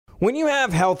When you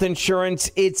have health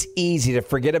insurance, it's easy to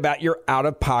forget about your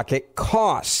out-of-pocket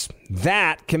costs.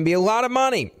 That can be a lot of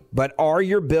money, but are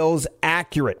your bills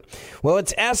accurate? Well,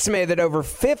 it's estimated that over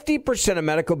 50% of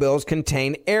medical bills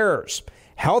contain errors.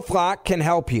 HealthLock can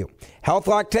help you.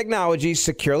 HealthLock technology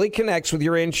securely connects with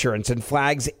your insurance and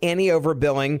flags any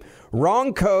overbilling,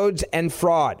 wrong codes, and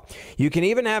fraud. You can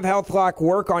even have HealthLock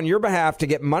work on your behalf to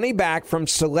get money back from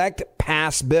select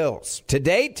past bills. To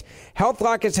date,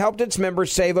 HealthLock has helped its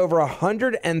members save over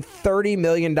 $130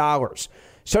 million.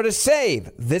 So to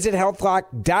save, visit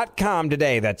healthlock.com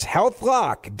today. That's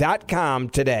healthlock.com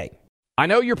today. I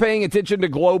know you're paying attention to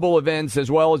global events as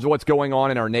well as what's going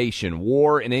on in our nation.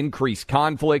 War and increased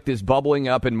conflict is bubbling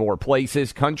up in more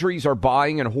places. Countries are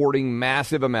buying and hoarding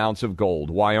massive amounts of gold.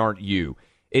 Why aren't you?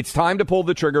 It's time to pull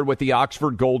the trigger with the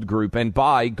Oxford Gold Group and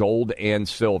buy gold and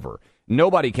silver.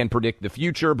 Nobody can predict the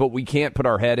future, but we can't put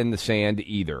our head in the sand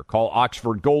either. Call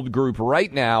Oxford Gold Group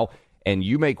right now, and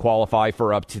you may qualify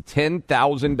for up to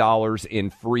 $10,000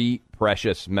 in free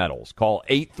precious metals. Call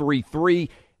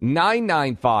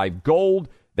 833-995-GOLD.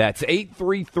 That's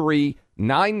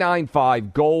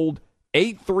 833-995-GOLD,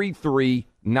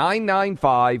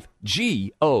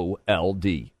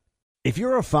 833-995-GOLD. If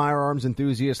you're a firearms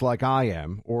enthusiast like I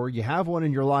am, or you have one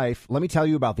in your life, let me tell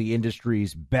you about the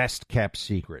industry's best-kept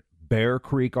secret, Bear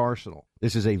Creek Arsenal.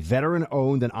 This is a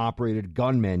veteran-owned and operated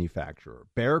gun manufacturer.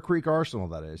 Bear Creek Arsenal,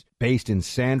 that is, based in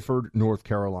Sanford, North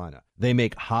Carolina. They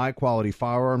make high-quality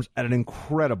firearms at an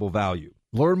incredible value.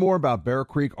 Learn more about Bear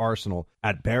Creek Arsenal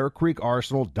at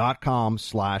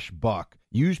bearcreekarsenal.com/buck.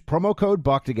 Use promo code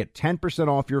BUCK to get 10%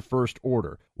 off your first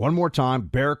order. One more time,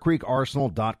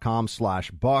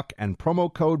 bearcreekarsenal.com/buck and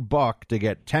promo code BUCK to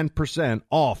get 10%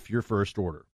 off your first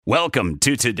order. Welcome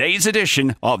to today's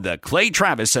edition of the Clay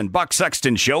Travis and Buck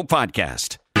Sexton Show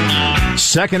podcast.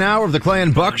 Second hour of the Clay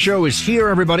and Buck Show is here,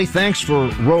 everybody. Thanks for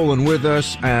rolling with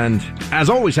us. And as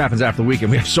always happens after the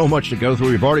weekend, we have so much to go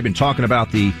through. We've already been talking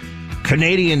about the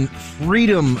Canadian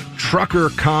Freedom Trucker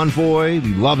Convoy.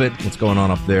 We love it. What's going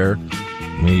on up there?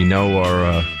 We know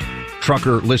our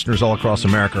trucker listeners all across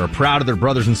America are proud of their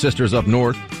brothers and sisters up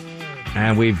north.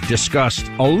 And we've discussed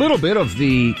a little bit of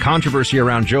the controversy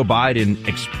around Joe Biden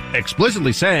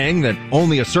explicitly saying that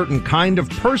only a certain kind of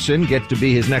person gets to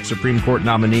be his next Supreme Court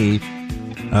nominee.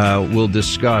 We'll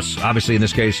discuss, obviously in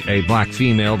this case, a black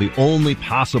female, the only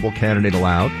possible candidate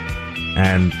allowed,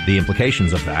 and the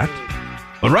implications of that.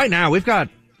 But right now, we've got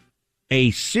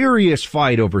a serious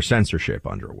fight over censorship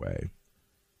underway.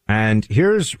 And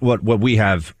here's what we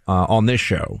have on this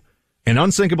show. An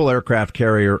unsinkable aircraft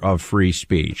carrier of free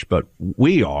speech. But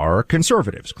we are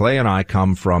conservatives. Clay and I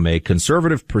come from a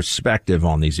conservative perspective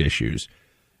on these issues.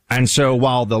 And so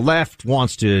while the left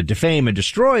wants to defame and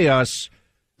destroy us,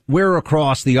 we're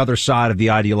across the other side of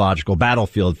the ideological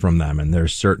battlefield from them. And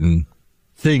there's certain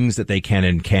things that they can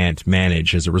and can't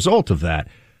manage as a result of that.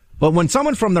 But when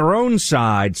someone from their own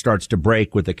side starts to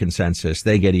break with the consensus,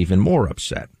 they get even more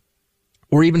upset.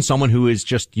 Or even someone who is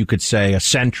just, you could say, a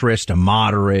centrist, a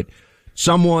moderate,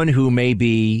 someone who may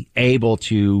be able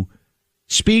to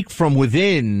speak from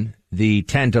within the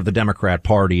tent of the Democrat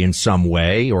Party in some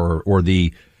way, or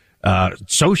the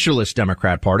Socialist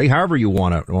Democrat Party, however you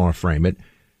want to frame it.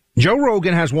 Joe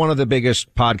Rogan has one of the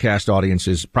biggest podcast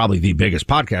audiences, probably the biggest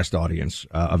podcast audience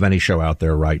of any show out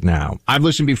there right now. I've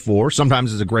listened before.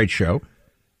 Sometimes it's a great show.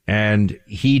 And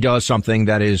he does something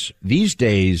that is these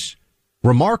days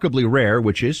remarkably rare,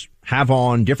 which is have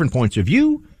on different points of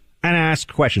view and ask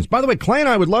questions. By the way, Clay and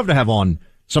I would love to have on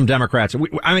some Democrats.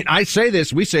 I say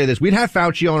this, we say this. We'd have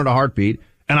Fauci on in a heartbeat,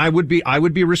 and I would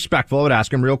be respectful. I would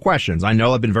ask him real questions. I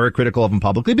know I've been very critical of him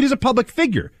publicly, but he's a public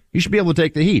figure. He should be able to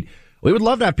take the heat. We would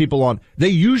love to have people on. They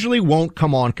usually won't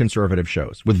come on conservative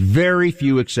shows. With very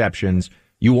few exceptions,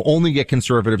 you will only get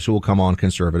conservatives who will come on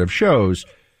conservative shows.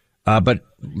 But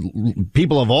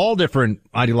people of all different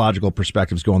ideological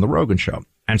perspectives go on the Rogan show.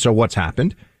 And so what's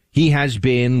happened? He has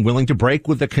been willing to break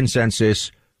with the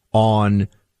consensus on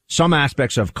some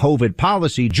aspects of COVID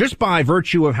policy just by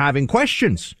virtue of having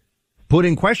questions,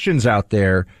 putting questions out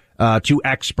there to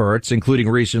experts, including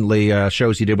recently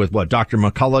shows he did with Dr.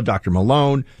 McCullough, Dr.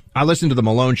 Malone. I listened to the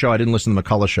Malone show. I didn't listen to the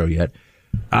McCullough show yet.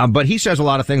 But he says a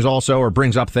lot of things also, or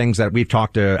brings up things that we've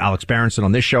talked to Alex Berenson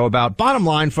on this show about. Bottom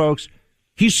line, folks,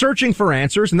 he's searching for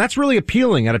answers, and that's really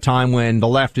appealing at a time when the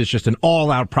left is just an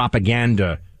all-out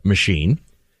propaganda machine.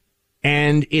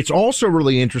 And it's also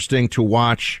really interesting to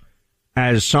watch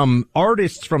as some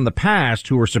artists from the past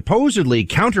who were supposedly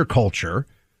counterculture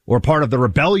or part of the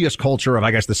rebellious culture of,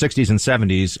 I guess, the 60s and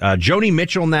 70s, Joni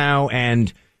Mitchell now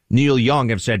and Neil Young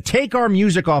have said, take our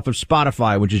music off of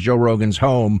Spotify, which is Joe Rogan's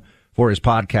home for his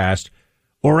podcast,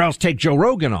 or else take Joe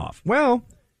Rogan off. Well,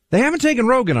 they haven't taken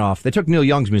Rogan off. They took Neil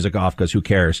Young's music off because who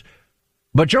cares?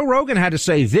 But Joe Rogan had to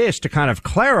say this to kind of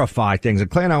clarify things. And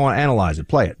Clay and I want to analyze it.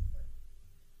 Play it.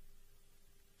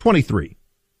 23.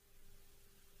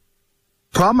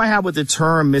 Problem I have with the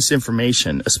term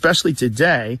misinformation, especially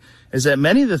today, is that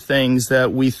many of the things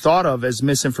that we thought of as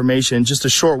misinformation just a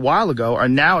short while ago are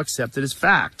now accepted as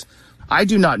fact. I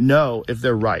do not know if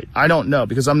they're right. I don't know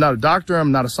because I'm not a doctor.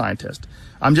 I'm not a scientist.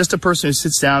 I'm just a person who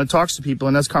sits down and talks to people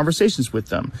and has conversations with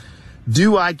them.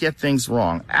 Do I get things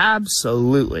wrong?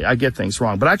 Absolutely, I get things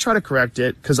wrong. But I try to correct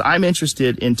it because I'm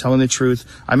interested in telling the truth.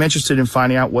 I'm interested in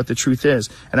finding out what the truth is.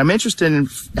 And I'm interested in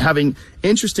having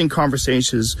interesting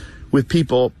conversations with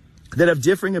people that have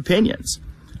differing opinions.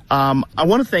 I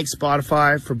want to thank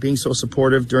Spotify for being so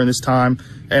supportive during this time.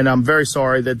 And I'm very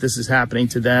sorry that this is happening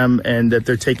to them and that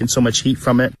they're taking so much heat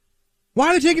from it. Why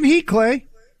are they taking heat, Clay?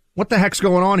 What the heck's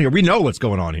going on here? We know what's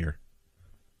going on here.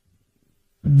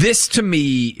 This, to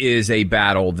me, is a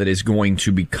battle that is going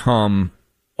to become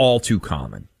all too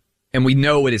common. And we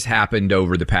know it has happened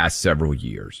over the past several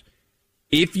years.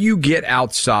 If you get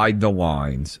outside the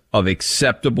lines of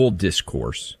acceptable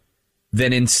discourse,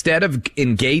 then instead of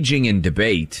engaging in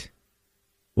debate,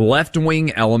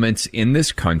 left-wing elements in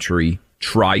this country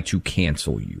try to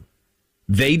cancel you.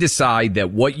 They decide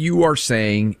that what you are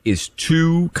saying is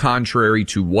too contrary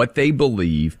to what they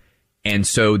believe, and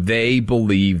so they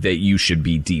believe that you should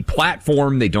be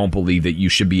deplatformed. They don't believe that you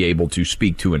should be able to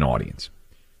speak to an audience.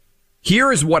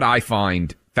 Here is what I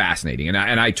find fascinating, and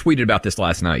I tweeted about this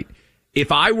last night.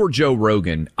 If I were Joe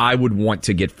Rogan, I would want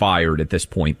to get fired at this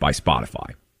point by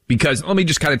Spotify. Because let me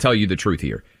just kind of tell you the truth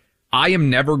here. I am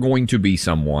never going to be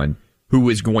someone who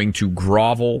is going to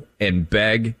grovel and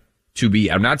beg to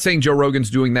be. I'm not saying Joe Rogan's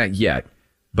doing that yet.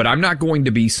 But I'm not going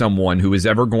to be someone who is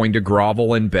ever going to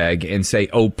grovel and beg and say,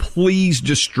 oh, please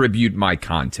distribute my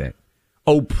content.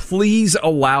 Oh, please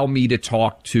allow me to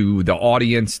talk to the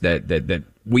audience that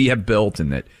we have built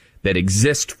and that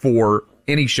exist for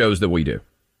any shows that we do.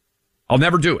 I'll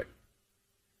never do it.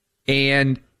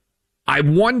 And I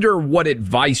wonder what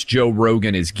advice Joe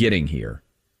Rogan is getting here.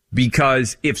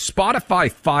 Because if Spotify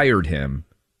fired him,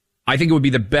 I think it would be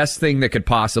the best thing that could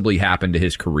possibly happen to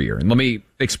his career. And let me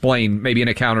explain maybe in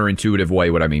a counterintuitive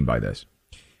way what I mean by this.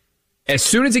 As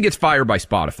soon as he gets fired by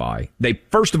Spotify, they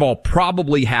first of all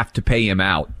probably have to pay him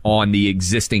out on the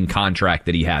existing contract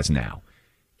that he has now.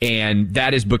 And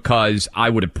that is because I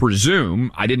would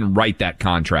presume, I didn't write that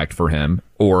contract for him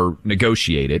or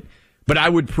negotiate it, but I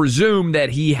would presume that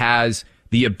he has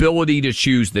the ability to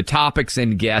choose the topics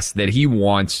and guests that he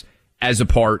wants as a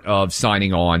part of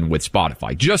signing on with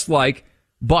Spotify, just like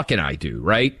Buck and I do,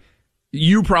 right?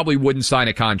 You probably wouldn't sign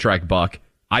a contract, Buck.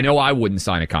 I know I wouldn't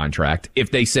sign a contract if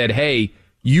they said, hey,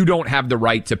 you don't have the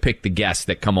right to pick the guests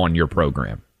that come on your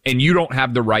program, and you don't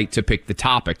have the right to pick the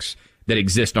topics that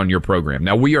exist on your program.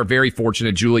 Now, we are very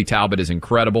fortunate. Julie Talbot is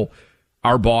incredible.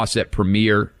 Our boss at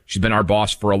Premiere, she's been our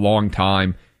boss for a long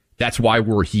time. That's why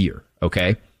we're here,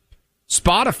 okay?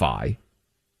 Spotify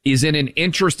is in an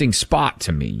interesting spot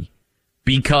to me.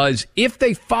 Because if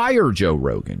they fire Joe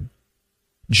Rogan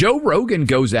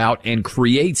goes out and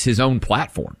creates his own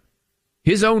platform,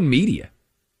 his own media.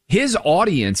 His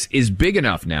audience is big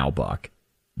enough now, Buck,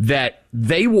 that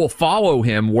they will follow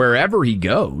him wherever he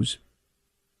goes.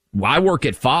 I work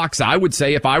at Fox. I would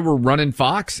say if I were running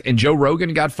Fox and Joe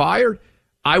Rogan got fired,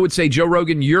 I would say, Joe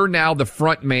Rogan, you're now the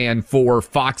front man for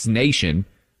Fox Nation,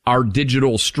 our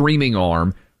digital streaming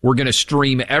arm. We're going to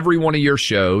stream every one of your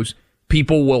shows.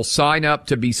 People will sign up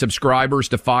to be subscribers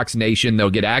to Fox Nation. They'll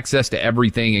get access to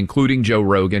everything, including Joe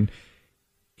Rogan.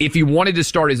 If he wanted to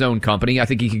start his own company, I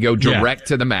think he could go direct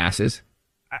to the masses.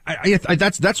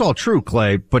 That's all true,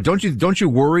 Clay. But don't you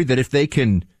worry that if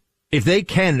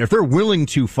they're willing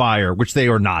to fire, which they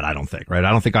are not, I don't think, right?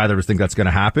 I don't think either of us think that's going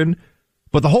to happen.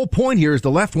 But the whole point here is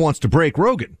the left wants to break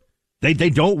Rogan. They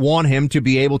don't want him to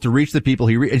be able to reach the people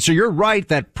he reaches. And so you're right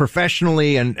that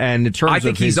professionally and in terms of I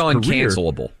think he's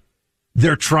uncancelable.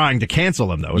 They're trying to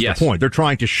cancel him, though, is the point. They're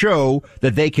trying to show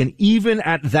that they can, even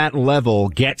at that level,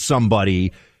 get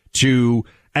somebody to,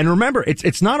 and remember,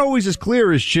 it's not always as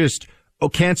clear as just,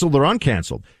 canceled or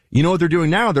uncanceled. You know what they're doing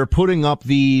now? They're putting up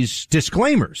these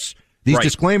disclaimers. These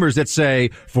disclaimers that say,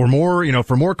 for more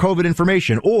COVID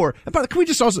information, or, can we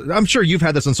just also, I'm sure you've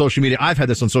had this on social media. I've had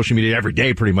this on social media every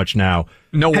day pretty much now.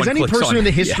 Has any person in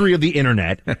the history of the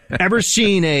internet ever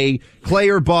seen a Clay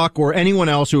or Buck or anyone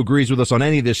else who agrees with us on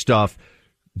any of this stuff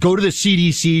go to the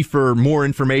CDC for more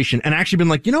information and actually been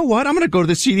like, you know what? I'm going to go to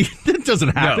the CDC. That doesn't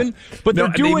happen. But they're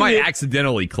doing they might it.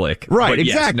 Accidentally click. Right, but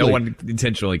yes, exactly. no one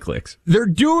intentionally clicks. They're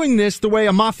doing this the way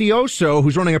a mafioso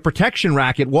who's running a protection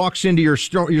racket walks into your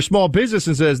small business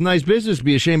and says, nice business,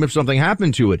 be ashamed if something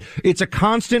happened to it. It's a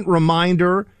constant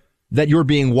reminder that you're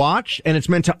being watched, and it's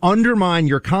meant to undermine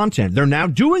your content. They're now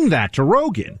doing that to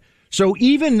Rogan. So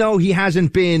even though he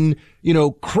hasn't been,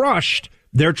 crushed,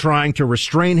 they're trying to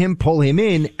restrain him, pull him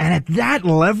in. And at that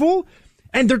level,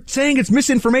 and they're saying it's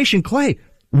misinformation. Clay,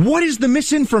 what is the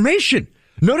misinformation?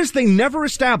 Notice they never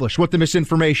establish what the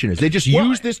misinformation is. They just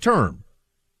use this term.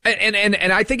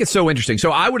 And I think it's so interesting.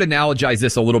 So I would analogize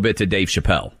this a little bit to Dave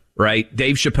Chappelle, right?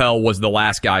 Dave Chappelle was the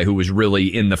last guy who was really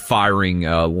in the firing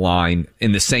line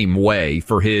in the same way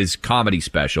for his comedy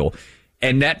special.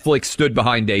 And Netflix stood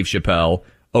behind Dave Chappelle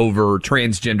over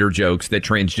transgender jokes that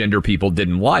transgender people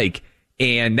didn't like.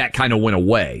 And that kind of went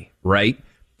away, right?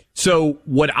 So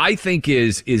what I think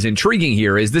is intriguing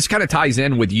here is this kind of ties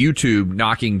in with YouTube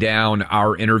knocking down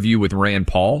our interview with Rand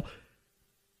Paul.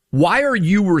 Why are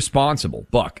you responsible,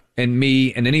 Buck, and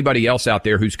me, and anybody else out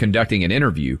there who's conducting an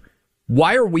interview?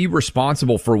 Why are we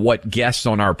responsible for what guests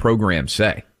on our program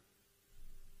say?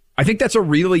 I think that's a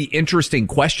really interesting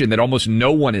question that almost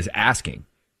no one is asking.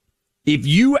 If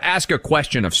you ask a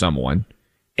question of someone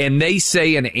and they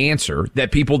say an answer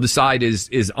that people decide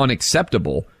is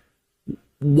unacceptable,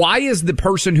 why is the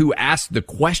person who asked the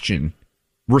question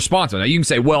responsible? Now, you can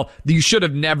say, well, you should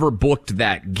have never booked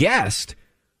that guest,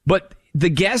 but the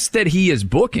guests that he is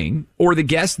booking or the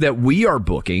guests that we are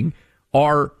booking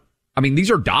are,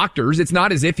 these are doctors. It's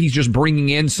not as if he's just bringing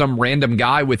in some random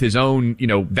guy with his own,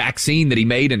 vaccine that he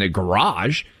made in a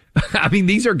garage.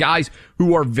 These are guys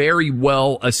who are very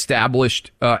well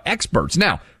established experts.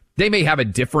 Now, they may have a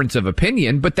difference of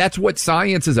opinion, but that's what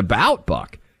science is about,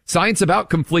 Buck. Science about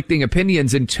conflicting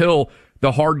opinions until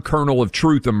the hard kernel of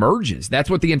truth emerges. That's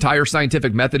what the entire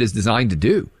scientific method is designed to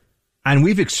do. And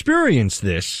we've experienced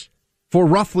this for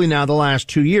roughly now the last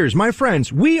 2 years. My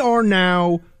friends, we are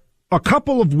now a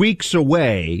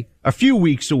few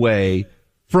weeks away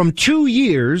from 2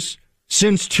 years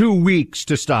since 2 weeks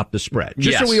to stop the spread.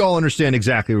 Just so we all understand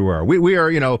exactly where we are.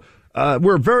 We are,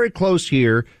 we're very close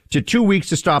here to 2 weeks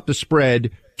to stop the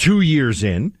spread 2 years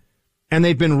in. And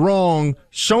they've been wrong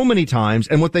so many times.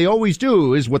 And what they always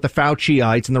do is what the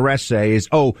Fauciites and the rest say is,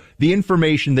 the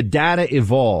information, the data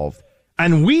evolved.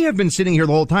 And we have been sitting here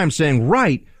the whole time saying,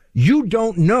 right, you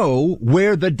don't know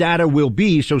where the data will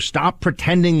be, so stop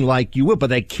pretending like you will. But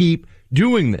they keep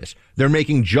doing this. They're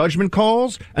making judgment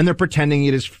calls, and they're pretending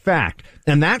it is fact.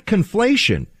 And that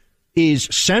conflation is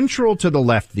central to the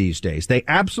left these days. They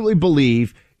absolutely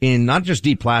believe in not just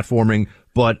deplatforming,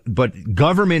 but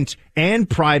government and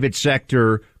private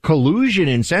sector collusion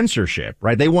and censorship,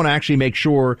 right? They want to actually make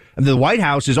sure, and the White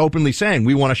House is openly saying,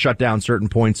 we want to shut down certain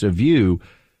points of view.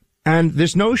 And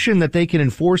this notion that they can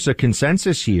enforce a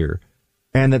consensus here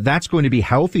and that that's going to be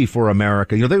healthy for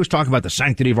America. They was talking about the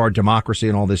sanctity of our democracy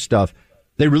and all this stuff.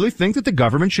 They really think that the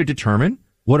government should determine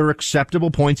what are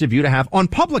acceptable points of view to have on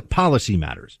public policy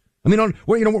matters. We're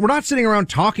not sitting around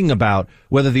talking about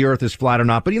whether the earth is flat or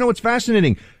not, but it's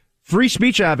fascinating. Free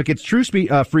speech advocates,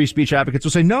 free speech advocates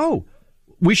will say, no,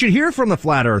 we should hear from the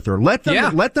flat earther. Let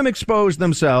them expose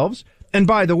themselves. And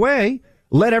by the way,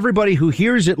 let everybody who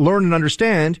hears it learn and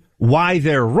understand why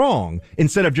they're wrong,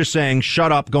 instead of just saying,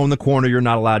 shut up, go in the corner, you're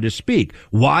not allowed to speak.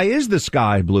 Why is the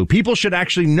sky blue? People should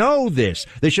actually know this.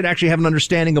 They should actually have an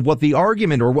understanding of what the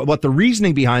argument or what the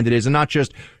reasoning behind it is, and not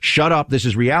just shut up, this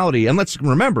is reality. And let's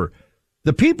remember,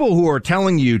 the people who are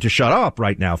telling you to shut up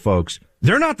right now, folks,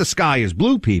 they're not the sky is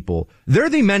blue people. They're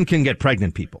the men can get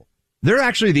pregnant people. They're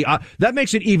actually that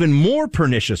makes it even more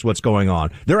pernicious what's going on.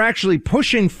 They're actually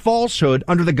pushing falsehood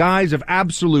under the guise of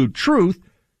absolute truth.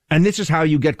 And this is how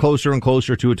you get closer and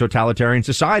closer to a totalitarian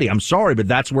society. I'm sorry, but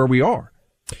that's where we are.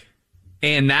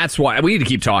 And that's why we need to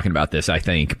keep talking about this, I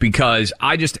think, because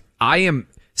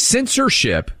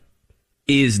censorship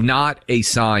is not a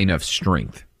sign of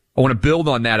strength. I want to build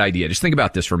on that idea. Just think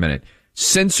about this for a minute.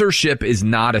 Censorship is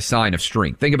not a sign of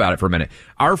strength. Think about it for a minute.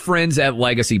 Our friends at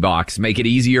Legacy Box make it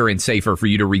easier and safer for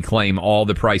you to reclaim all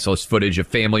the priceless footage of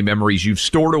family memories you've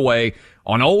stored away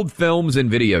on old films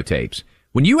and videotapes.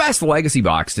 When you ask the Legacy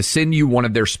Box to send you one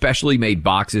of their specially made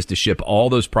boxes to ship all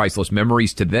those priceless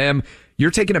memories to them,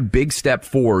 you're taking a big step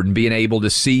forward in being able to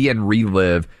see and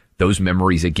relive those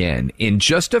memories again. In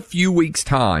just a few weeks'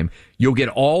 time, you'll get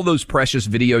all those precious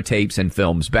videotapes and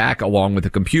films back, along with a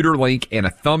computer link and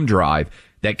a thumb drive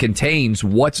that contains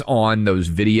what's on those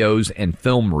videos and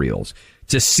film reels.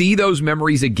 To see those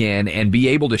memories again and be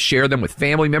able to share them with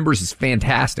family members is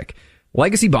fantastic.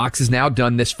 Legacy Box has now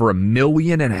done this for 1.5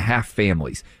 million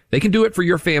families. They can do it for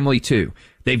your family too.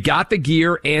 They've got the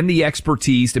gear and the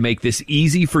expertise to make this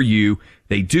easy for you.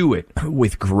 They do it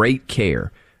with great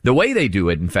care. The way they do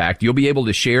it, in fact, you'll be able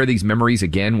to share these memories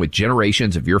again with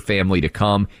generations of your family to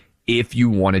come if you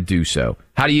want to do so.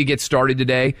 How do you get started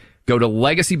today? Go to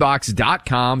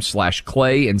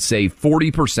legacybox.com/clay and save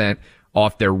 40%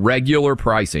 off their regular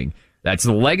pricing. That's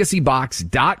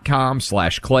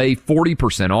legacybox.com/clay,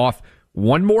 40% off.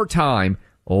 One more time,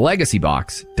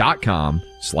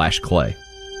 legacybox.com/clay.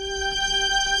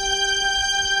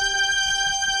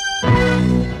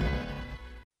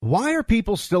 Why are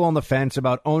people still on the fence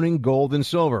about owning gold and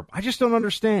silver? I just don't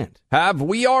understand. Have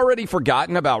we already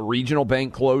forgotten about regional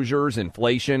bank closures,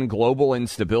 inflation, global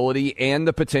instability, and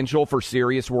the potential for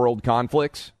serious world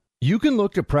conflicts? You can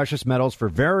look to precious metals for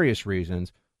various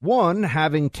reasons. 1,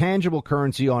 having tangible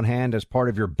currency on hand as part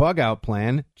of your bug-out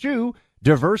plan. 2,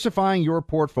 diversifying your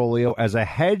portfolio as a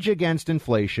hedge against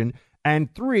inflation.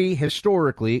 And 3,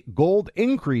 historically, gold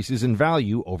increases in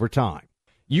value over time.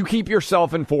 You keep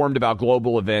yourself informed about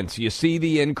global events. You see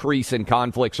the increase in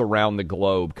conflicts around the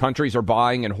globe. Countries are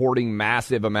buying and hoarding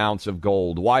massive amounts of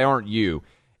gold. Why aren't you?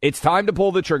 It's time to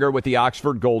pull the trigger with the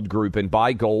Oxford Gold Group and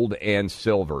buy gold and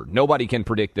silver. Nobody can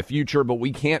predict the future, but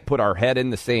we can't put our head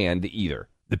in the sand either.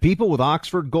 The people with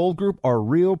Oxford Gold Group are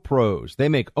real pros. They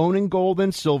make owning gold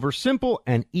and silver simple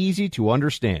and easy to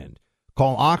understand.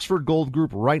 Call Oxford Gold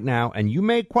Group right now, and you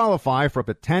may qualify for up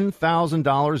to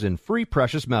 $10,000 in free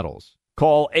precious metals.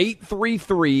 Call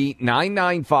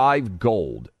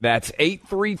 833-995-GOLD. That's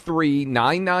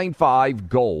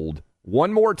 833-995-GOLD.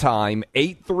 One more time,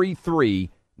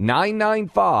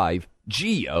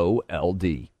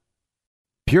 833-995-GOLD.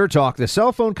 Pure Talk, the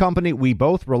cell phone company we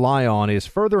both rely on, is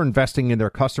further investing in their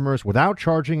customers without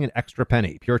charging an extra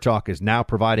penny. Pure Talk is now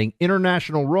providing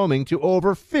international roaming to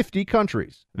over 50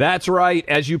 countries. That's right.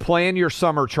 As you plan your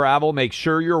summer travel, make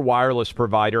sure your wireless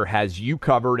provider has you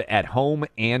covered at home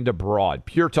and abroad.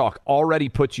 Pure Talk already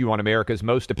puts you on America's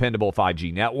most dependable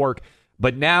 5G network,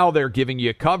 but now they're giving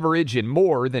you coverage in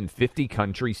more than 50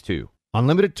 countries, too.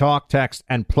 Unlimited talk, text,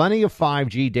 and plenty of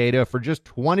 5G data for just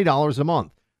 $20 a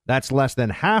month. That's less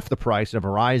than half the price of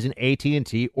Verizon,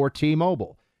 AT&T, or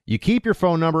T-Mobile. You keep your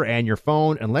phone number and your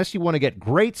phone unless you want to get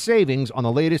great savings on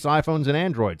the latest iPhones and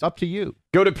Androids. Up to you.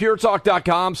 Go to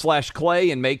puretalk.com/clay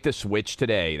and make the switch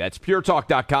today. That's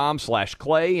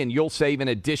puretalk.com/clay, and you'll save an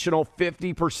additional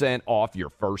 50% off your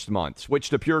first month.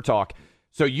 Switch to Pure Talk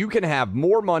so you can have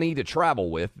more money to travel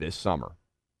with this summer.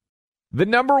 The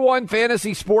number one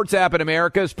fantasy sports app in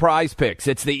America is Prize Picks.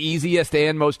 It's the easiest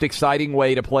and most exciting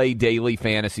way to play daily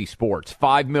fantasy sports.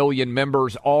 5 million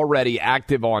members already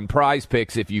active on Prize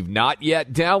Picks. If you've not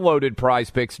yet downloaded Prize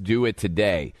Picks, do it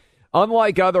today.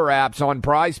 Unlike other apps, on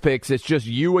Prize Picks, it's just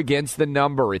you against the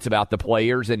number. It's about the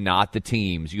players and not the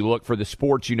teams. You look for the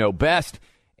sports you know best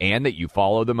and that you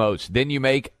follow the most. Then you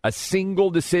make a single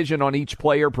decision on each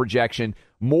player projection,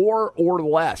 more or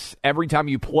less. Every time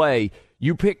you play,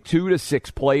 you pick 2 to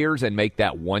 6 players and make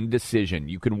that one decision.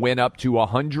 You can win up to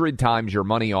 100 times your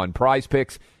money on Prize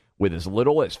Picks with as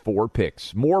little as 4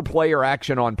 picks. More player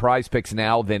action on Prize Picks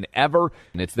now than ever,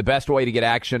 and it's the best way to get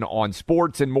action on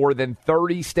sports in more than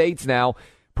 30 states now.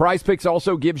 Prize Picks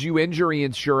also gives you injury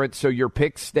insurance so your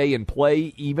picks stay in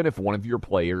play even if one of your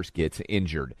players gets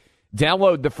injured.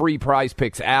 Download the free Prize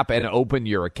Picks app and open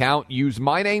your account. Use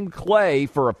my name, Clay,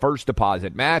 for a first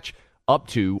deposit match up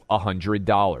to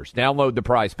 $100. Download the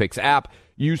Prize Picks app.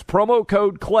 Use promo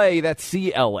code CLAY, that's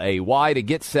C-L-A-Y, to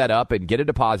get set up and get a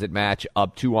deposit match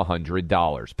up to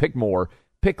 $100. Pick more,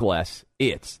 pick less.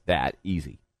 It's that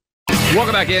easy.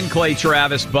 Welcome back in, Clay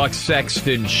Travis, Buck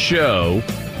Sexton Show.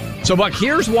 So, Buck,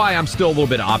 here's why I'm still a little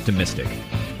bit optimistic.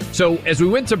 So, as we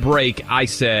went to break, I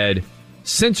said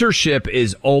censorship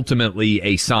is ultimately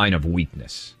a sign of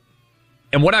weakness.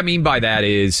 And what I mean by that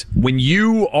is when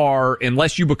you are,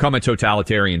 unless you become a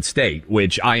totalitarian state,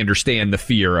 which I understand the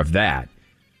fear of that,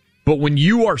 but when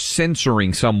you are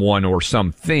censoring someone or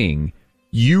something,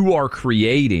 you are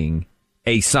creating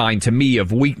a sign to me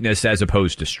of weakness as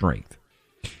opposed to strength.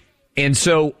 And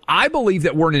so I believe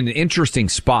that we're in an interesting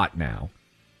spot now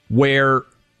where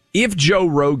if Joe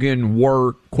Rogan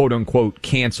were, quote unquote,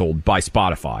 canceled by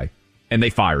Spotify and they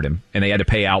fired him and they had to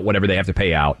pay out whatever they have to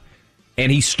pay out, and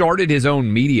he started his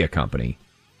own media company,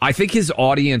 I think his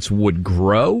audience would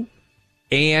grow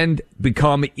and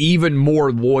become even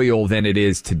more loyal than it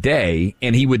is today.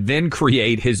 And he would then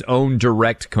create his own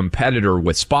direct competitor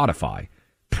with Spotify,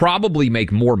 probably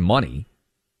make more money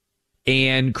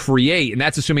and create. And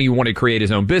that's assuming he wanted to create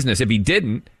his own business. If he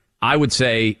didn't, I would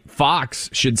say Fox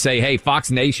should say, hey, Fox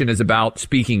Nation is about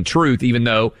speaking truth, even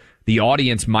though the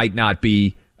audience might not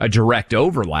be a direct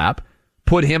overlap.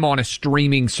 Put him on a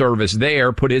streaming service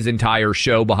there, put his entire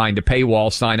show behind a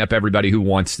paywall, sign up everybody who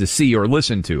wants to see or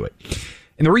listen to it.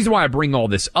 And the reason why I bring all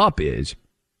this up is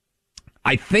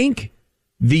I think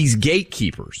these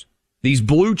gatekeepers, these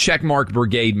blue checkmark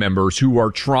brigade members who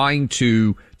are trying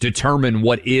to determine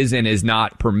what is and is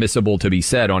not permissible to be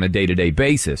said on a day-to-day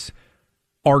basis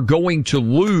are going to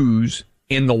lose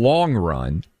in the long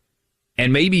run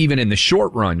and maybe even in the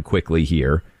short run quickly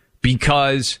here,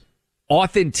 because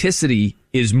authenticity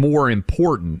is more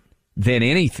important than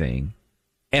anything.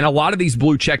 And a lot of these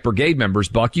blue check brigade members,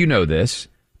 Buck, you know this,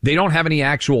 they don't have any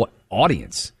actual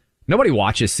audience. Nobody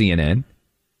watches CNN.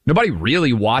 Nobody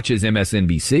really watches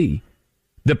MSNBC.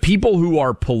 The people who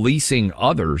are policing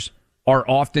others are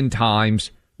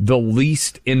oftentimes the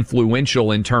least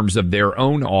influential in terms of their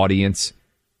own audience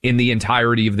in the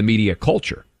entirety of the media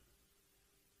culture.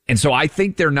 And so I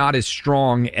think they're not as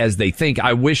strong as they think.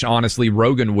 I wish, honestly,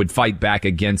 Rogan would fight back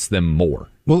against them more.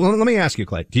 Well, let me ask you,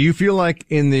 Clay. Do you feel like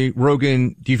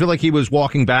he was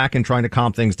walking back and trying to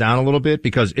calm things down a little bit?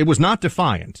 Because it was not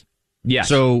defiant. Yes.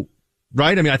 So,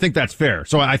 right? I mean, I think that's fair.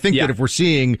 So I think that if we're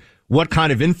seeing what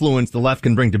kind of influence the left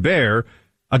can bring to bear,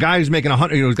 a guy who's making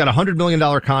who's got $100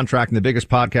 million contract in the biggest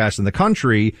podcast in the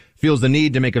country feels the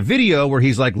need to make a video where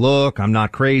he's like, look, I'm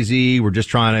not crazy. We're just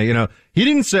trying to, he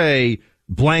didn't say,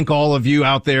 blank all of you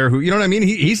out there who, you know what I mean?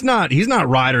 He's not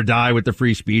ride or die with the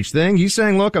free speech thing. He's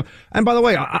saying, look, and by the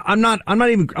way, I'm not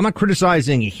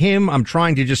criticizing him. I'm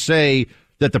trying to just say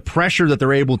that the pressure that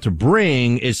they're able to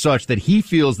bring is such that he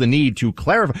feels the need to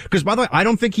clarify. Because by the way, I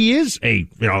don't think he is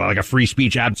like a free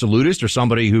speech absolutist or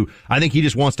somebody who, I think he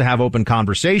just wants to have open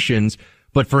conversations.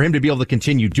 But for him to be able to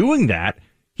continue doing that,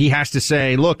 he has to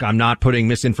say, look, I'm not putting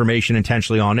misinformation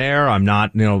intentionally on air. I'm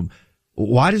not,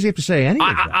 why does he have to say anything?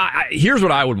 Here's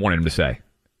what I would want him to say.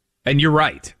 And you're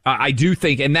right. I do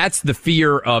think, and that's the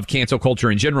fear of cancel culture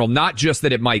in general, not just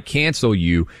that it might cancel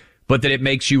you, but that it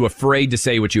makes you afraid to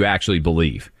say what you actually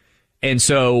believe. And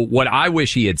so what I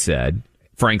wish he had said,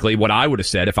 frankly, what I would have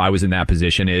said if I was in that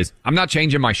position is, I'm not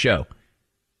changing my show.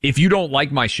 If you don't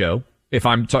like my show, if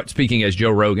I'm speaking as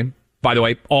Joe Rogan, by the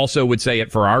way, also would say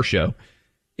it for our show.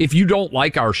 If you don't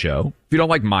like our show, if you don't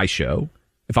like my show,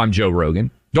 if I'm Joe Rogan,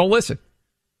 don't listen.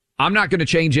 I'm not going to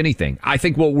change anything. I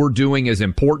think what we're doing is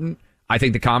important. I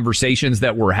think the conversations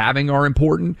that we're having are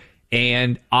important.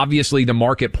 And obviously the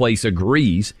marketplace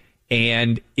agrees.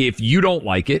 And if you don't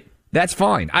like it, that's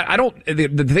fine.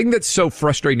 The thing that's so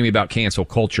frustrating to me about cancel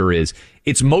culture is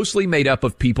it's mostly made up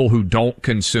of people who don't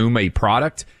consume a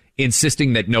product,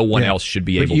 insisting that no one else should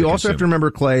be able to consume. You also have to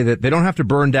remember, Clay, that they don't have to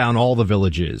burn down all the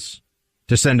villages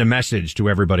to send a message to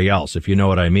everybody else, if you know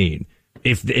what I mean.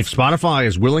 If Spotify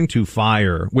is willing to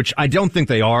fire, which I don't think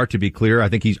they are, to be clear, I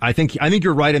think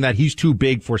you're right in that he's too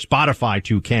big for Spotify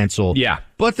to cancel. Yeah.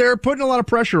 But they're putting a lot of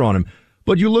pressure on him.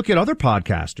 But you look at other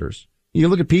podcasters, you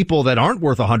look at people that aren't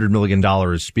worth $100 million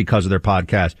because of their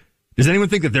podcast. Does anyone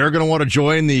think that they're going to want to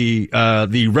join the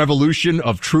revolution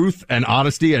of truth and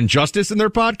honesty and justice in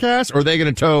their podcast? Or are they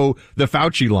going to toe the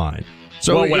Fauci line?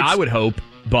 So what I would hope,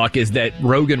 Buck, is that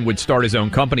Rogan would start his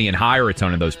own company and hire a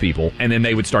ton of those people, and then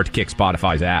they would start to kick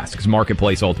Spotify's ass, because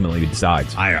Marketplace ultimately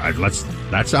decides.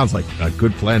 That sounds like a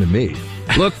good plan to me.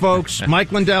 Look, folks,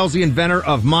 Mike Lindell's the inventor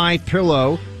of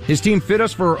MyPillow. His team fit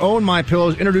us for our own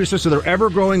MyPillows, introduced us to their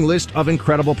ever-growing list of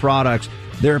incredible products.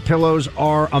 Their pillows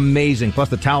are amazing, plus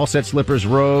the towel set, slippers,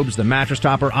 robes, the mattress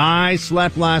topper. I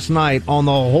slept last night on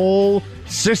the whole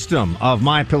system of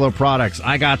MyPillow products.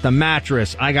 I got the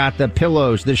mattress, I got the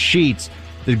pillows, the sheets.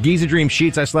 The Giza Dream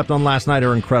sheets I slept on last night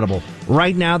are incredible.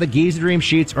 Right now, the Giza Dream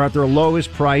sheets are at their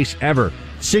lowest price ever.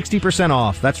 60%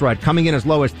 off. That's right. Coming in as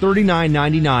low as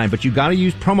 $39.99. But you got to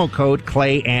use promo code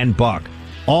Clay and Buck.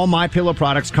 All MyPillow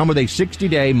products come with a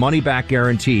 60-day money-back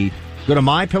guarantee. Go to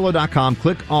MyPillow.com,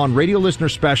 click on Radio Listener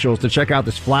Specials to check out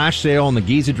this flash sale on the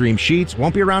Giza Dream sheets.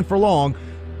 Won't be around for long.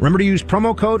 Remember to use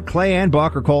promo code Clay and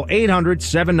Buck or call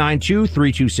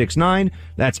 800-792-3269.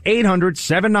 That's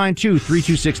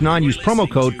 800-792-3269. Use promo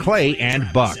code Clay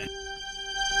and Buck.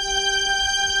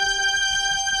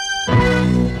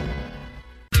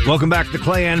 Welcome back to the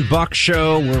Clay and Buck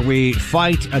Show, where we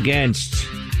fight against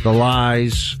the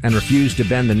lies and refuse to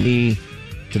bend the knee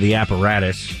to the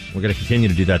apparatus. We're going to continue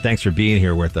to do that. Thanks for being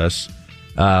here with us.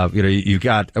 You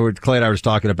got Clay and I was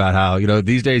talking about how,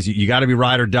 these days you got to be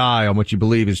ride or die on what you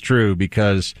believe is true,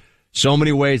 because so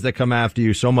many ways they come after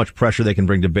you, so much pressure they can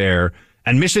bring to bear.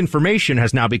 And misinformation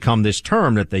has now become this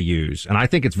term that they use. And I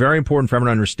think it's very important for everyone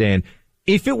to understand,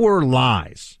 if it were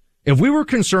lies, if we were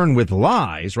concerned with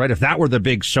lies, right, if that were the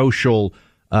big social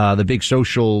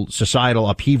societal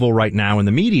upheaval right now in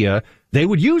the media, they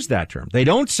would use that term. They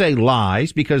don't say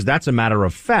lies because that's a matter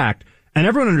of fact. And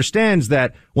everyone understands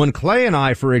that when Clay and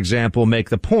I, for example, make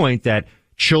the point that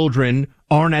children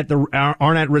aren't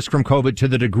at risk from COVID to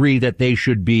the degree that they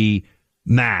should be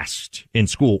masked in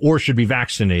school or should be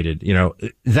vaccinated,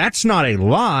 that's not a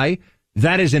lie.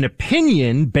 That is an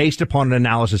opinion based upon an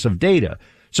analysis of data.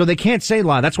 So they can't say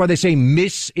lie. That's why they say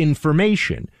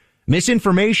misinformation.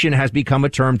 Misinformation has become a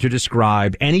term to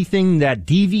describe anything that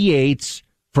deviates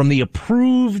from the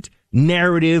approved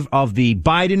narrative of the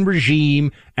Biden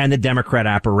regime and the Democrat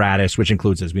apparatus, which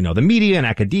includes, as we know, the media and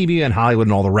academia and Hollywood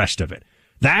and all the rest of it.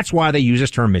 That's why they use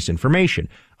this term misinformation.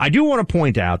 I do want to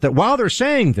point out that while they're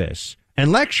saying this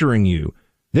and lecturing you,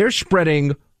 they're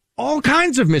spreading all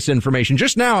kinds of misinformation.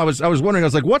 Just now, I was wondering, I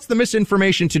was like, what's the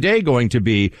misinformation today going to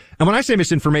be? And when I say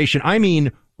misinformation, I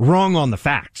mean wrong on the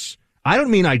facts. I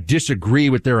don't mean I disagree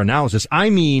with their analysis. I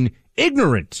mean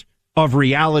ignorant of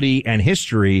reality and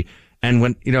history. And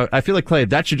when, I feel like, Clay,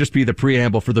 that should just be the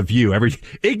preamble for The View.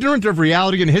 Ignorant of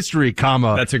reality and history,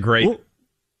 comma. That's a great. Well,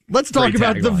 let's talk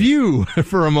about The View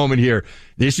for a moment here.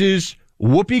 This is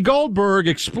Whoopi Goldberg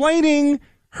explaining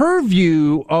her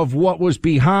view of what was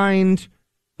behind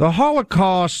the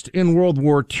Holocaust in World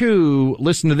War II.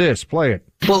 Listen to this. Play it.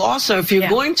 Well, also, if you're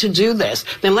going to do this,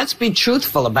 then let's be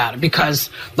truthful about it, because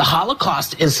the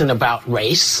Holocaust isn't about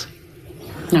race.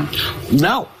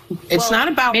 No. It's not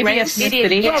about race. It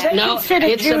is. Well, no,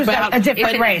 it's Jews about a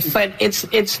different race. But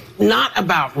it's not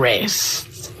about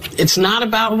race. It's not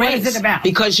about race. What is it about?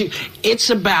 Because it's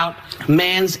about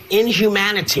man's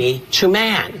inhumanity to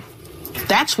man.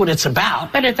 That's what it's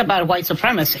about. But it's about white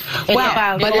supremacy. It's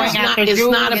about but going it's after not. It's Jews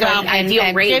not about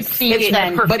and race.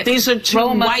 gypsies But these are two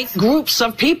Roma. white groups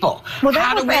of people. Well, they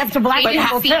go after black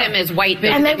people see too. them as white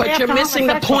people. And they go But you're after missing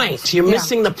the homosexuals. point. You're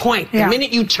missing the point. Yeah. The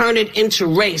minute you turn it into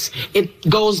race, it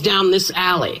goes down this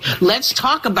alley. Let's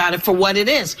talk about it for what it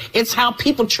is. It's how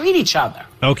people treat each other.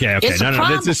 Okay. It's a No.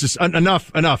 problem. This is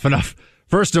enough.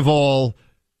 First of all,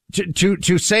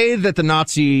 to say that the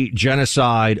Nazi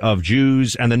genocide of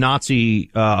Jews and the Nazi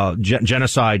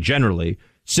genocide generally,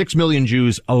 6 million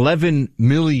Jews, 11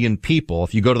 million people.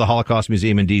 If you go to the Holocaust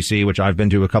Museum in D.C., which I've been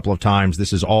to a couple of times,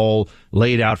 this is all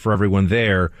laid out for everyone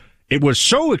there. It was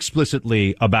so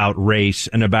explicitly about race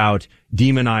and about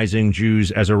demonizing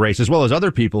Jews as a race, as well as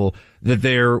other people, that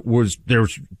there was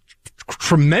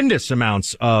tremendous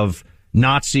amounts of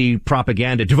Nazi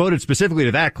propaganda devoted specifically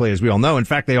to that, Clay, as we all know. In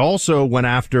fact, they also went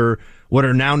after what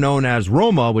are now known as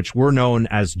Roma, which were known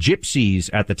as gypsies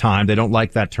at the time. They don't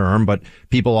like that term, but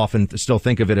people often still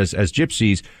think of it as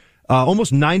gypsies.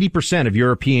 Almost 90% of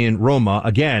European Roma,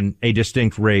 again, a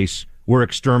distinct race, were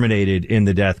exterminated in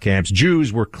the death camps.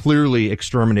 Jews were clearly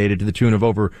exterminated to the tune of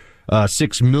over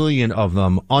 6 million of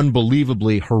them,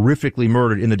 unbelievably, horrifically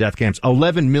murdered in the death camps.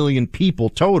 11 million people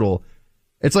total.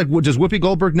 It's like, does Whoopi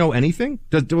Goldberg know anything?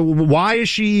 Why is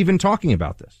she even talking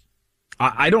about this?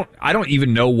 I don't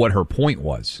even know what her point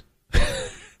was.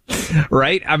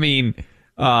 Right? I mean,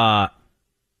 The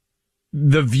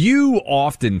View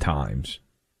oftentimes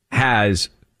has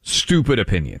stupid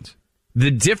opinions. The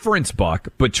difference, Buck,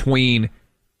 between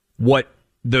what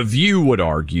The View would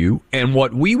argue and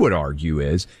what we would argue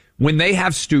is when they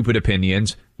have stupid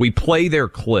opinions, we play their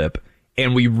clip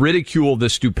and we ridicule the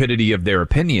stupidity of their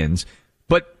opinions.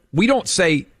 But we don't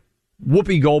say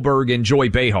Whoopi Goldberg and Joy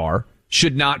Behar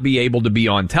should not be able to be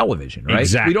on television, right?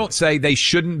 Exactly. We don't say they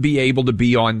shouldn't be able to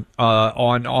be on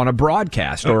a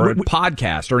broadcast or a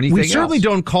podcast or anything else. We certainly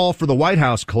don't call for the White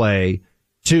House, Clay,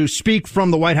 to speak from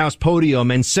the White House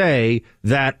podium and say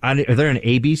that, are they an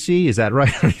ABC? Is that right?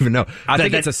 I don't even know. I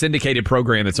think it's a syndicated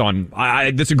program that's on.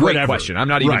 That's a great question. I'm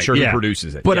not even sure who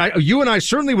produces it. But you and I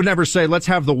certainly would never say, let's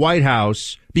have the White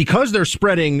House, because they're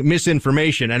spreading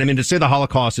misinformation. And I mean, to say the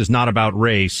Holocaust is not about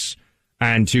race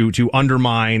and to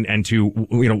undermine and to,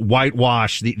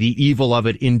 whitewash the evil of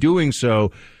it in doing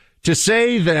so, to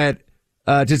say that,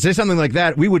 to say something like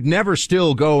that, we would never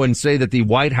still go and say that the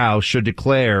White House should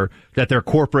declare that their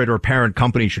corporate or parent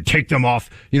company should take them off,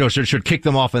 should kick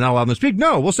them off and not allow them to speak.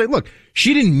 No, we'll say, look,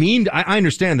 she didn't mean, I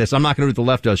understand this. I'm not going to do what the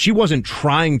left does. She wasn't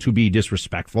trying to be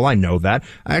disrespectful. I know that.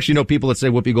 I actually know people that say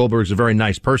Whoopi Goldberg's a very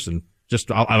nice person.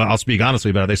 I'll speak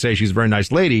honestly about it. They say she's a very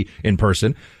nice lady in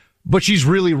person, but she's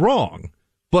really wrong.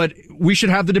 But we should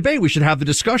have the debate. We should have the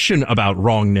discussion about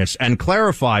wrongness and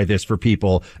clarify this for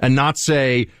people and not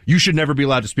say you should never be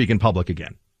allowed to speak in public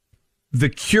again. The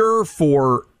cure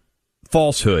for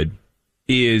falsehood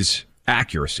is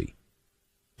accuracy.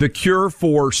 The cure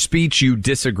for speech you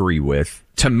disagree with,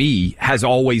 to me, has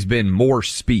always been more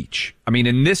speech. I mean,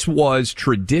 and this was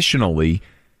traditionally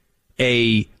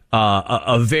a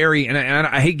a very, and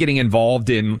I hate getting involved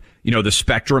in, the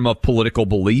spectrum of political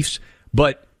beliefs,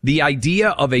 but the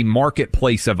idea of a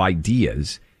marketplace of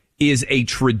ideas is a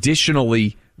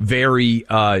traditionally very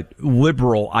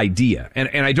liberal idea.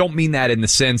 And I don't mean that in the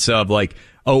sense of like,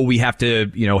 oh, we have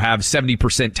to, have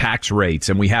 70% tax rates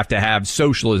and we have to have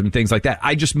socialism, things like that.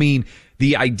 I just mean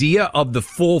the idea of the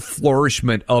full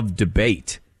flourishment of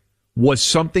debate was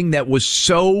something that was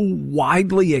so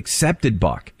widely accepted,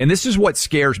 Buck. And this is what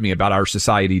scares me about our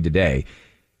society today,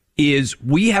 is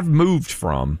we have moved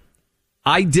from,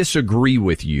 I disagree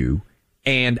with you,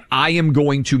 and I am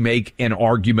going to make an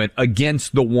argument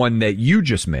against the one that you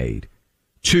just made,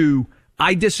 to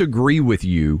I disagree with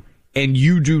you, and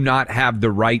you do not have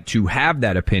the right to have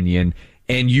that opinion,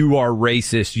 and you are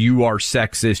racist, you are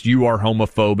sexist, you are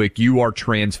homophobic, you are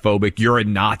transphobic, you're a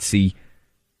Nazi.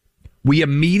 We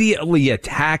immediately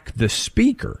attack the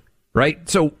speaker, right?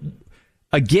 So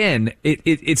again,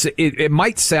 it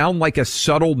might sound like a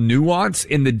subtle nuance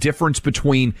in the difference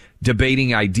between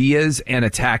debating ideas and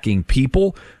attacking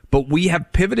people, but we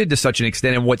have pivoted to such an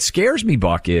extent. And what scares me,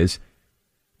 Buck, is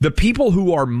the people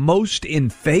who are most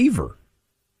in favor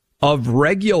of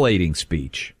regulating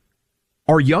speech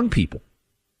are young people.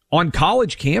 On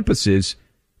college campuses,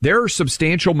 there are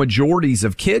substantial majorities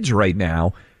of kids right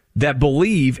now that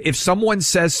believe if someone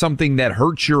says something that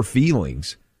hurts your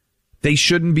feelings, they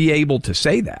shouldn't be able to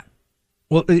say that.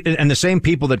 Well, and the same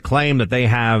people that claim that they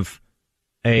have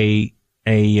a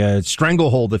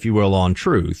stranglehold, if you will, on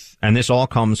truth, and this all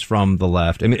comes from the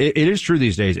left. I mean, it is true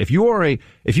these days. If you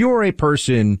are a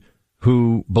person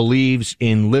who believes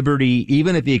in liberty,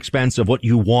 even at the expense of what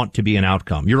you want to be an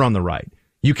outcome, you're on the right.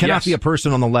 You cannot be a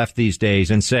person on the left these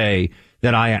days and say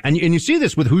that and you see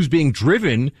this with who's being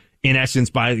driven, in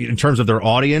essence, in terms of their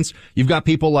audience. You've got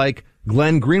people like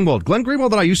Glenn Greenwald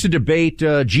that I used to debate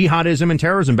jihadism and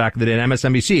terrorism back in the day at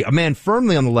MSNBC, a man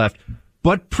firmly on the left,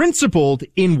 but principled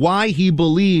in why he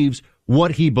believes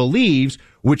what he believes,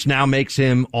 which now makes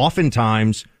him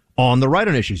oftentimes on the right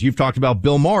on issues. You've talked about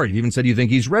Bill Maher. You even said you think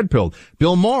he's red-pilled.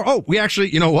 Bill Maher, we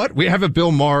actually, you know what? We have a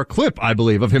Bill Maher clip, I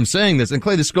believe, of him saying this. And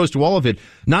Clay, this goes to all of it.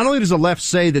 Not only does the left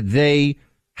say that they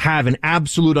have an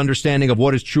absolute understanding of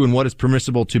what is true and what is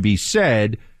permissible to be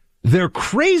said, they're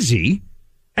crazy.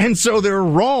 And so they're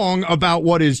wrong about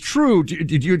what is true. Do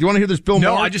you want to hear this Bill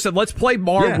Maher? No, I just said let's play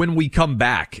Maher when we come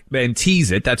back and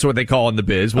tease it. That's what they call in the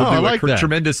biz. We'll do a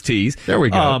tremendous tease. There we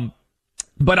go.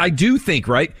 But I do think,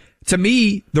 right, to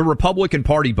me, the Republican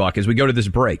Party, Buck, as we go to this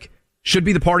break, should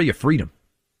be the party of freedom.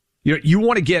 You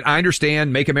want to get, I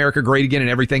understand, make America great again and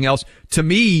everything else. To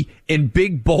me, in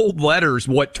big, bold letters,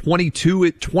 what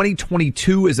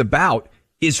 2022 is about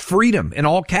is freedom in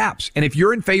all caps. And if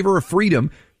you're in favor of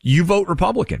freedom, you vote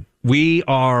Republican. We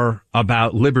are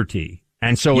about liberty.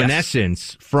 And so in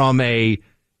essence, from a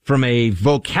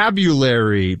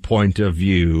vocabulary point of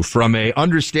view, from a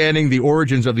understanding the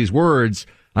origins of these words,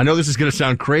 I know this is going to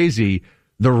sound crazy.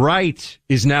 The right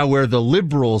is now where the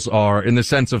liberals are in the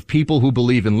sense of people who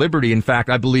believe in liberty. In fact,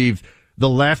 I believe the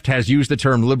left has used the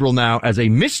term liberal now as a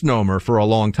misnomer for a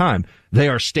long time. They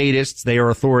are statists. They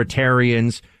are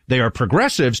authoritarians. They are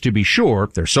progressives, to be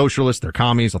sure. They're socialists. They're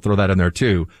commies. I'll throw that in there,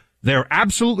 too. They're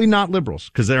absolutely not liberals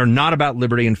because they're not about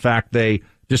liberty. In fact, they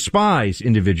despise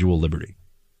individual liberty.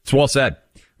 It's well said.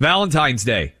 Valentine's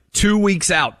Day, 2 weeks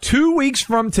out. 2 weeks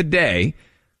from today.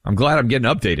 I'm glad I'm getting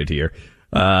updated here.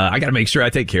 I got to make sure I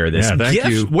take care of this. Yeah, thank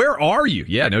you. Where are you?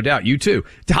 Yeah, no doubt. You too.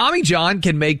 Tommy John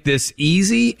can make this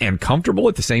easy and comfortable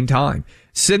at the same time.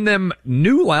 Send them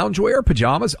new loungewear,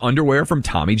 pajamas, underwear from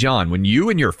Tommy John. When you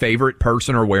and your favorite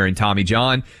person are wearing Tommy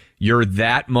John, you're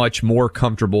that much more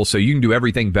comfortable, so you can do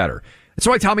everything better. That's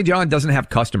why Tommy John doesn't have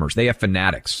customers. They have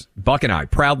fanatics. Buck and I,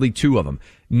 proudly two of them.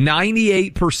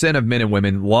 98% of men and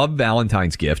women love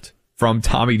Valentine's gift from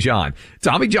Tommy John.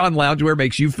 Tommy John loungewear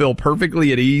makes you feel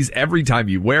perfectly at ease every time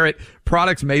you wear it.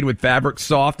 Products made with fabric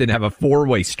soft and have a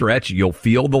 4-way stretch. You'll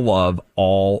feel the love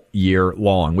all year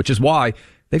long, which is why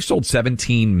they've sold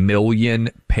 17 million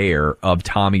pair of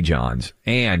Tommy Johns.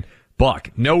 And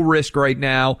Buck, no risk right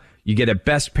now. You get a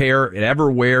best pair it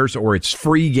ever wears or it's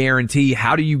free guarantee.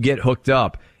 How do you get hooked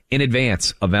up in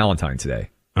advance of Valentine's Day?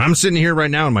 I'm sitting here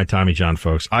right now in my Tommy John,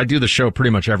 folks. I do the show pretty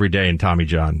much every day in Tommy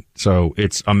John. So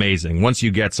it's amazing. Once you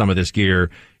get some of this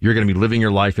gear, you're going to be living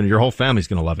your life and your whole family's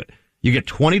going to love it. You get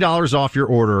 $20 off your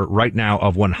order right now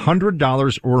of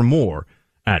 $100 or more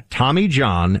at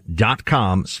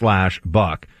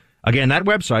TommyJohn.com/buck. Again, that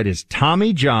website is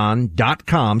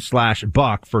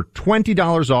TommyJohn.com/buck for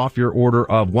 $20 off your order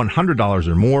of $100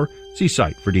 or more. See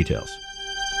site for details.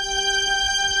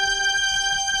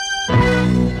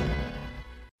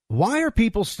 Why are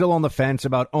people still on the fence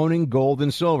about owning gold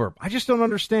and silver? I just don't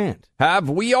understand. Have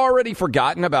we already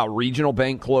forgotten about regional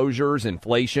bank closures,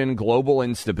 inflation, global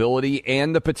instability,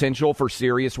 and the potential for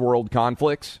serious world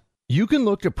conflicts? You can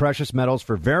look to precious metals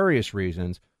for various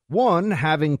reasons. 1,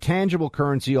 having tangible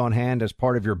currency on hand as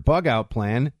part of your bug-out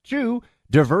plan. 2,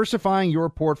 diversifying your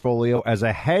portfolio as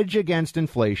a hedge against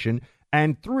inflation.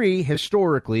 And 3,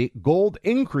 historically, gold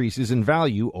increases in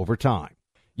value over time.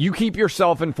 You keep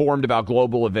yourself informed about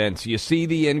global events. You see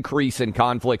the increase in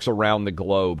conflicts around the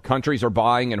globe. Countries are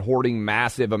buying and hoarding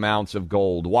massive amounts of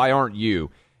gold. Why aren't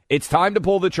you? It's time to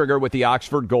pull the trigger with the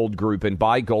Oxford Gold Group and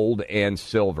buy gold and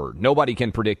silver. Nobody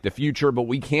can predict the future, but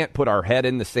we can't put our head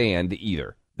in the sand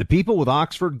either. The people with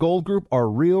Oxford Gold Group are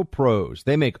real pros.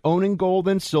 They make owning gold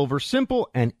and silver simple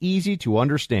and easy to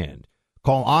understand.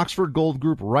 Call Oxford Gold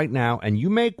Group right now, and you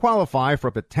may qualify for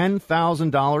up to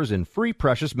 $10,000 in free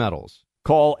precious metals.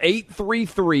 Call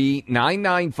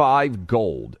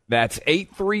 833-995-GOLD. That's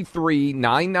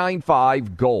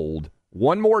 833-995-GOLD.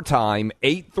 One more time,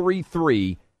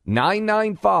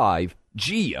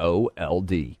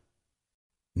 833-995-GOLD.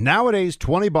 Nowadays,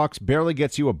 $20 barely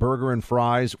gets you a burger and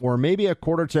fries or maybe a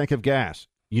quarter tank of gas.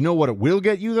 You know what it will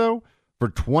get you, though? For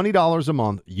 $20 a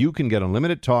month, you can get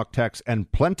unlimited talk, text,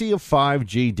 and plenty of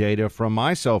 5G data from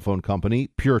my cell phone company,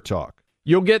 Pure Talk.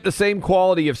 You'll get the same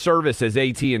quality of service as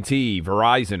AT&T,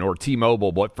 Verizon, or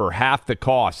T-Mobile, but for half the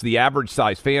cost. The average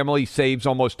size family saves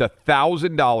almost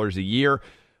 $1,000 a year,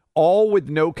 all with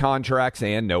no contracts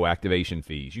and no activation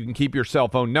fees. You can keep your cell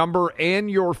phone number and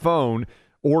your phone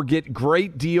or get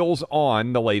great deals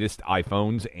on the latest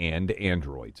iPhones and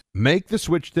Androids. Make the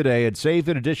switch today and save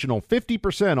an additional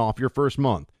 50% off your first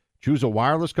month. Choose a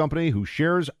wireless company who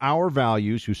shares our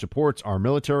values, who supports our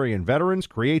military and veterans,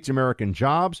 creates American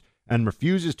jobs, and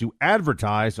refuses to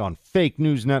advertise on fake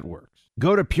news networks.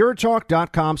 Go to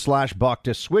puretalk.com/buck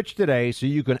to switch today so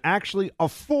you can actually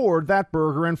afford that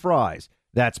burger and fries.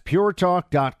 That's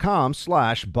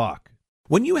puretalk.com/buck.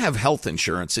 When you have health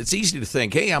insurance, it's easy to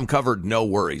think, hey, I'm covered, no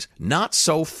worries. Not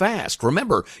so fast.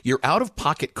 Remember, your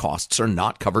out-of-pocket costs are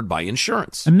not covered by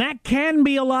insurance. And that can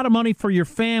be a lot of money for your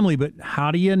family, but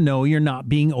how do you know you're not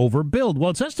being overbilled?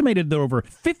 Well, it's estimated that over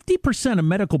 50% of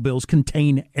medical bills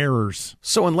contain errors.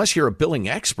 So unless you're a billing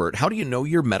expert, how do you know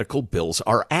your medical bills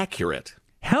are accurate?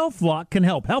 HealthLock can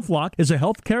help. HealthLock is a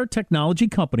healthcare technology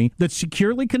company that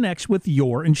securely connects with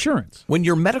your insurance. When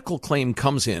your medical claim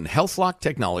comes in, HealthLock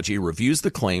technology reviews the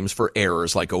claims for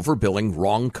errors like overbilling,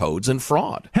 wrong codes, and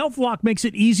fraud. HealthLock makes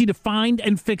it easy to find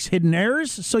and fix hidden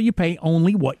errors so you pay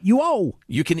only what you owe.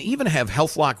 You can even have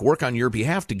HealthLock work on your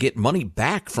behalf to get money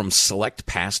back from select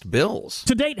past bills.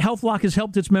 To date, HealthLock has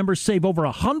helped its members save over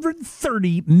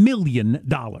 $130 million.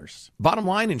 Bottom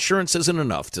line, insurance isn't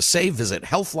enough. To save, visit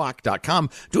healthlock.com.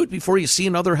 Do it before you see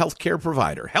another healthcare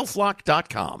provider.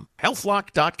 Healthlock.com.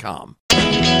 Healthlock.com.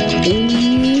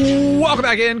 Welcome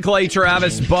back in. Clay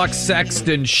Travis, Buck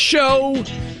Sexton Show.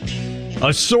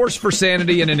 A source for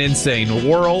sanity in an insane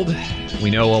world.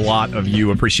 We know a lot of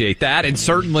you appreciate that. And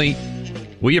certainly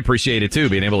we appreciate it too,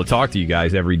 being able to talk to you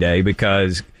guys every day,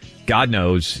 because God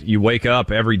knows you wake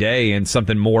up every day and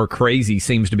something more crazy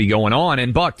seems to be going on.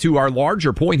 And Buck, to our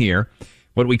larger point here,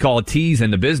 what we call a tease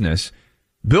in the business,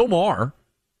 Bill Maher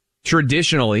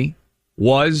traditionally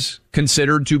was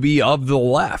considered to be of the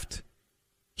left.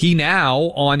 He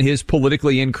now, on his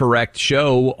politically incorrect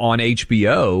show on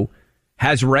HBO,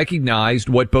 has recognized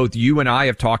what both you and I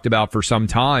have talked about for some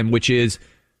time, which is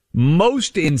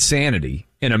most insanity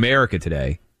in America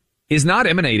today is not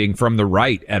emanating from the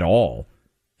right at all.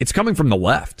 It's coming from the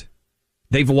left.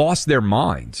 They've lost their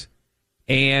minds.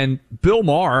 And Bill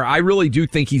Maher, I really do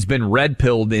think he's been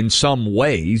red-pilled in some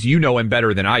ways. You know him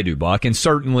better than I do, Buck. And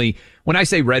certainly, when I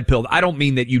say red-pilled, I don't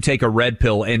mean that you take a red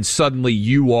pill and suddenly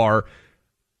you are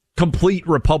complete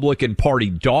Republican Party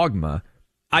dogma.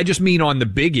 I just mean on the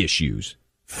big issues.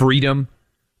 Freedom,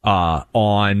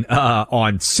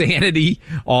 on sanity,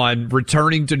 on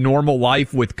returning to normal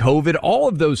life with COVID, all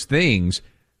of those things.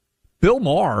 Bill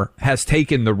Maher has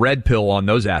taken the red pill on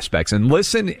those aspects. And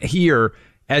listen here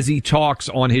as he talks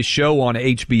on his show on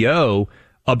HBO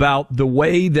about the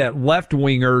way that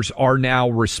left-wingers are now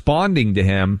responding to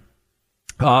him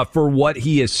for what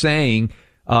he is saying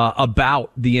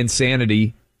about the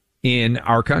insanity in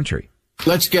our country.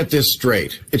 Let's get this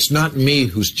straight. It's not me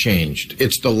who's changed.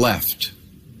 It's the left,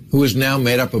 who is now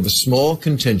made up of a small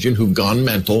contingent who've gone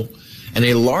mental and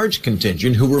a large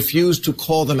contingent who refuse to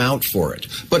call them out for it.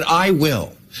 But I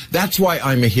will. That's why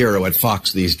I'm a hero at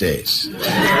Fox these days.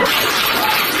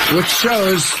 Which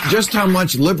shows just how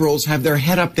much liberals have their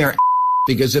head up their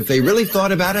because if they really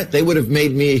thought about it, they would have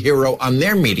made me a hero on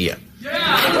their media.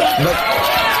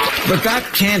 But that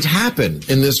can't happen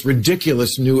in this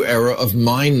ridiculous new era of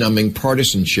mind-numbing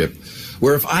partisanship,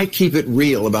 where if I keep it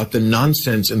real about the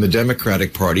nonsense in the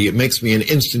Democratic Party, it makes me an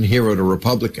instant hero to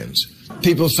Republicans.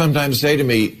 People sometimes say to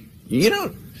me, you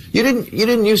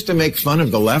didn't used to make fun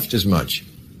of the left as much.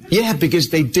 Yeah, because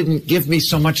they didn't give me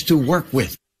so much to work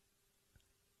with.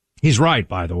 He's right,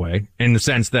 by the way, in the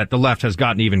sense that the left has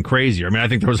gotten even crazier. I mean, I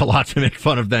think there was a lot to make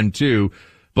fun of then too,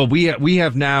 but we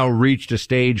have now reached a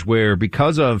stage where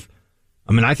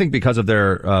I think because of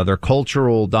their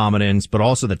cultural dominance, but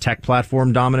also the tech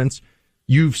platform dominance,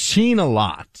 you've seen a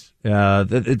lot.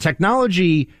 The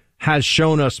technology has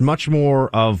shown us much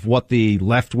more of what the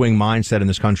left-wing mindset in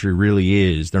this country really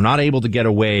is. They're not able to get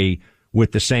away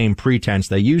with the same pretense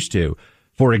they used to.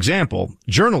 For example,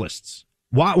 journalists.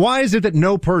 Why is it that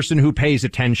no person who pays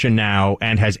attention now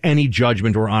and has any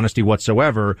judgment or honesty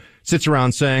whatsoever sits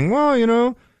around saying,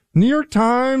 well, New York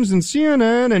Times and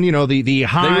CNN and, the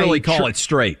high... They really call it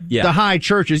straight. Yeah. The high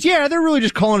churches. Yeah, they're really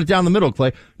just calling it down the middle,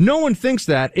 Clay. No one thinks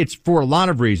that. It's for a lot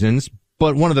of reasons.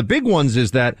 But one of the big ones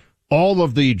is that all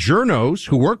of the journos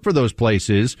who work for those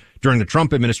places during the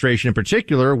Trump administration in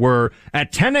particular were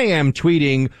at 10 a.m.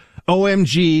 tweeting,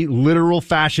 OMG, literal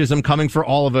fascism coming for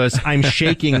all of us. I'm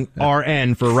shaking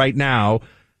RN for right now.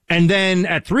 And then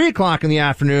at 3:00 in the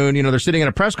afternoon, they're sitting at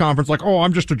a press conference like, oh,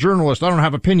 I'm just a journalist. I don't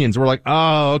have opinions. We're like,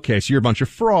 oh, okay. So you're a bunch of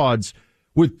frauds.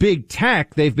 With big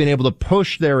tech, they've been able to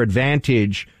push their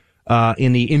advantage,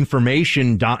 in the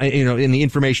information, in the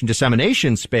information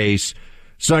dissemination space,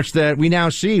 such that we now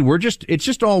see it's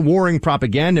just all warring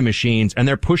propaganda machines, and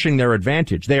they're pushing their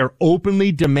advantage. They are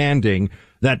openly demanding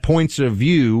that points of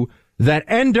view that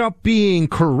end up being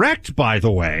correct, by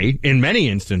the way, in many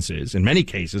instances, in many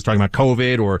cases, talking about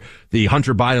COVID or the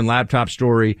Hunter Biden laptop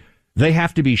story, they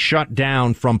have to be shut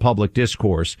down from public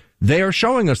discourse. They are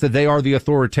showing us that they are the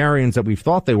authoritarians that we've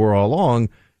thought they were all along.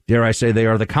 Dare I say they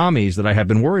are the commies that I have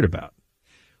been worried about.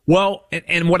 Well,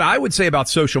 and what I would say about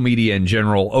social media in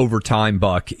general over time,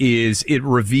 Buck, is it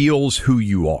reveals who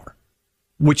you are,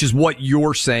 which is what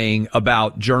you're saying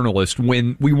about journalists.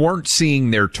 When we weren't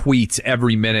seeing their tweets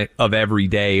every minute of every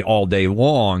day, all day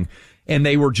long, and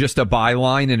they were just a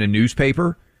byline in a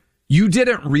newspaper, you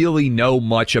didn't really know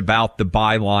much about the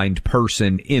bylined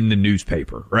person in the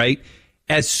newspaper, right?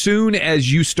 As soon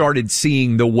as you started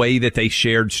seeing the way that they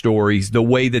shared stories, the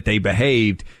way that they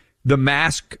behaved, the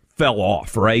mask fell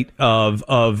off, right?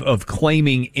 Of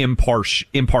claiming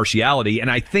impartiality. And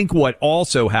I think what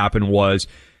also happened was,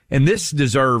 and this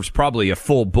deserves probably a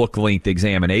full book-length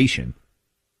examination,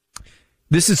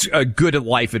 this is a good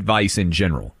life advice in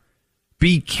general.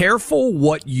 Be careful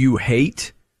what you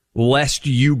hate, lest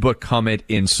you become it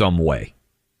in some way.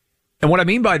 And what I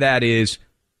mean by that is,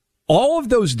 all of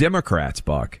those Democrats,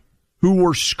 Buck, who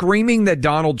were screaming that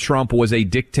Donald Trump was a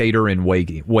dictator in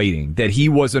waiting, that he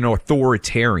was an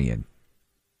authoritarian.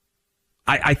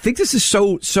 I think this is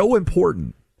so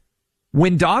important.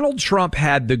 When Donald Trump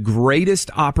had the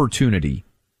greatest opportunity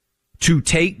to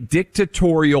take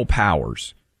dictatorial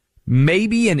powers,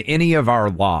 maybe in any of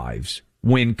our lives,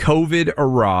 when COVID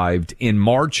arrived in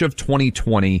March of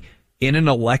 2020 in an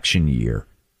election year,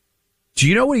 do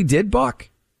you know what he did, Buck?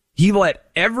 He let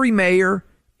every mayor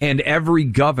and every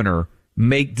governor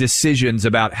make decisions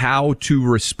about how to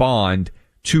respond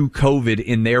to COVID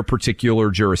in their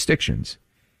particular jurisdictions.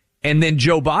 And then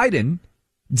Joe Biden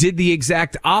did the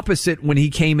exact opposite when he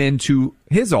came into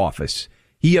his office.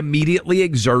 He immediately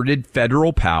exerted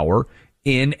federal power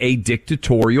in a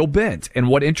dictatorial bent. And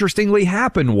what interestingly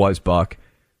happened was, Buck,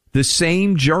 the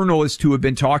same journalists who have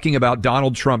been talking about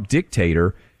Donald Trump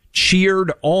dictator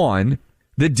cheered on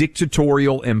the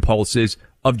dictatorial impulses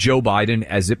of Joe Biden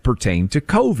as it pertained to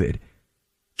COVID.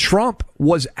 Trump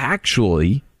was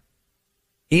actually,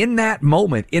 in that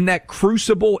moment, in that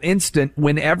crucible instant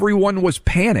when everyone was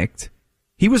panicked,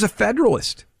 he was a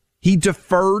federalist. He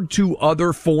deferred to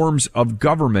other forms of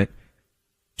government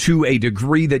to a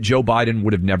degree that Joe Biden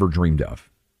would have never dreamed of.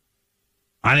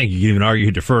 I think you can even argue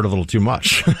he deferred a little too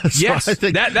much. Yes, that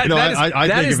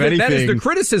is the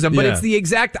criticism, but it's the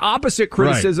exact opposite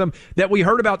criticism that we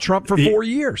heard about Trump for 4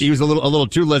 years. He was a little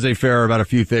too laissez-faire about a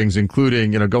few things,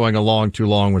 including, going along too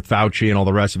long with Fauci and all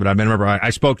the rest of it. I remember I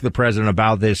spoke to the president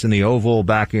about this in the Oval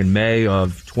back in May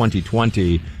of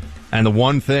 2020. And the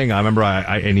one thing I remember,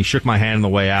 and he shook my hand on the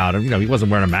way out. And, he wasn't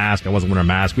wearing a mask. I wasn't wearing a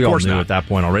mask. We all knew at that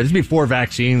point already. This is before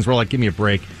vaccines. We're like, give me a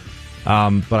break.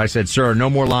 But I said, sir, no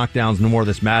more lockdowns, no more of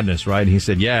this madness, right? And he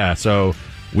said, yeah. So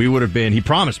we would have been, he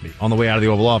promised me on the way out of the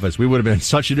Oval Office, we would have been in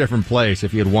such a different place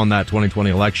if he had won that 2020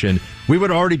 election. We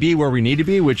would already be where we need to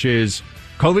be, which is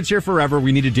COVID's here forever.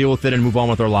 We need to deal with it and move on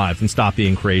with our lives and stop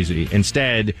being crazy.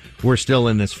 Instead, we're still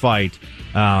in this fight,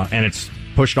 and it's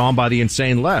pushed on by the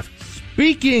insane left.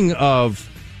 Speaking of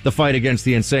the fight against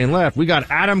the insane left, we got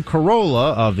Adam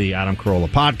Carolla of the Adam Carolla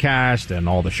podcast and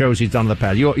all the shows he's done in the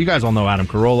past. You guys all know Adam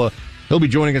Carolla. He'll be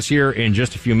joining us here in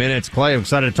just a few minutes. Clay, I'm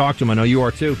excited to talk to him. I know you are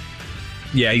too.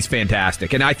 Yeah, he's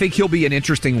fantastic. And I think he'll be an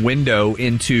interesting window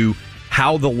into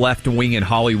how the left wing in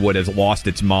Hollywood has lost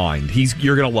its mind.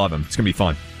 You're going to love him. It's going to be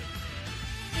fun.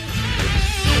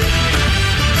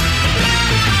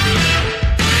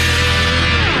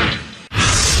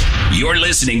 You're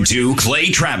listening to Clay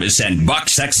Travis and Buck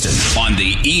Sexton on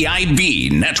the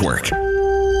EIB Network.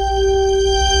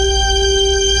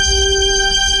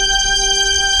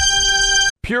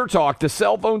 Pure Talk, the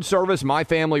cell phone service my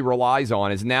family relies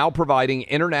on, is now providing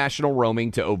international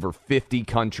roaming to over 50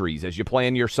 countries. As you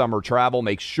plan your summer travel,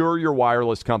 make sure your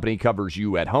wireless company covers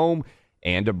you at home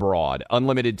and abroad.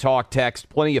 Unlimited talk, text,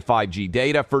 plenty of 5G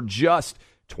data for just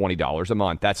 $20 a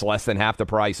month. That's less than half the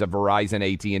price of Verizon,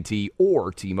 AT&T,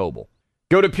 or T-Mobile.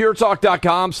 Go to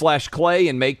puretalk.com/Clay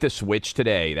and make the switch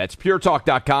today. That's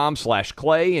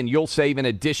puretalk.com/Clay, and you'll save an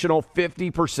additional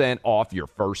 50% off your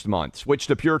first month. Switch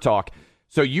to Pure Talk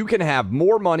so you can have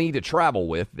more money to travel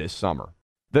with this summer.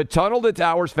 The Tunnel to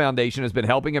Towers Foundation has been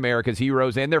helping America's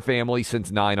heroes and their families since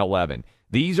 9/11.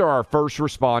 These are our first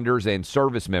responders and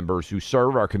service members who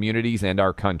serve our communities and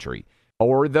our country,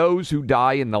 or those who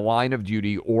die in the line of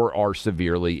duty or are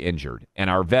severely injured, and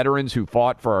our veterans who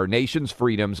fought for our nation's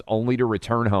freedoms only to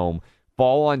return home,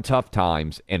 fall on tough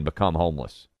times, and become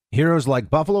homeless. Heroes like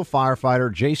Buffalo firefighter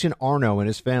Jason Arno and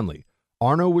his family.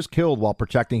 Arno was killed while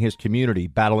protecting his community,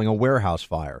 battling a warehouse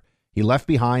fire. He left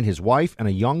behind his wife and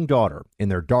a young daughter. In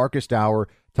their darkest hour,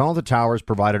 Tunnel to Towers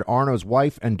provided Arno's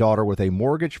wife and daughter with a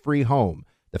mortgage-free home.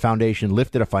 The foundation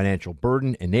lifted a financial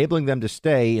burden, enabling them to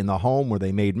stay in the home where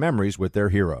they made memories with their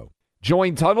hero.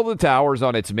 Join Tunnel to Towers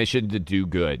on its mission to do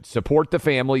good. Support the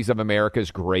families of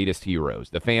America's greatest heroes,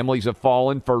 the families of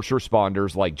fallen first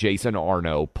responders like Jason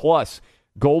Arno, plus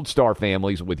Gold Star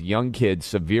families with young kids,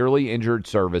 severely injured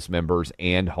service members,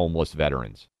 and homeless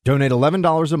veterans. Donate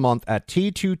 $11 a month at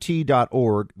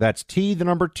T2T.org. That's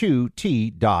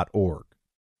T2T.org.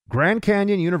 Grand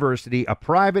Canyon University, a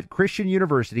private Christian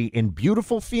university in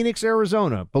beautiful Phoenix,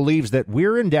 Arizona, believes that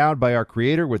we're endowed by our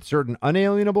Creator with certain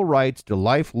unalienable rights to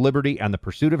life, liberty, and the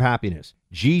pursuit of happiness.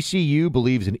 GCU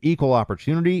believes in equal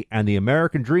opportunity, and the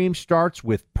American dream starts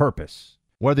with purpose.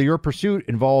 Whether your pursuit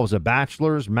involves a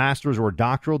bachelor's, master's, or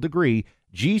doctoral degree,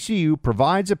 GCU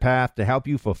provides a path to help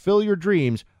you fulfill your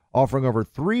dreams, offering over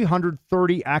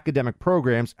 330 academic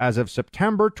programs as of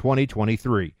September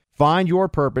 2023. Find your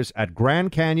purpose at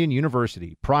Grand Canyon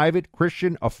University. Private,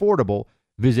 Christian, affordable.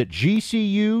 Visit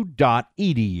gcu.edu.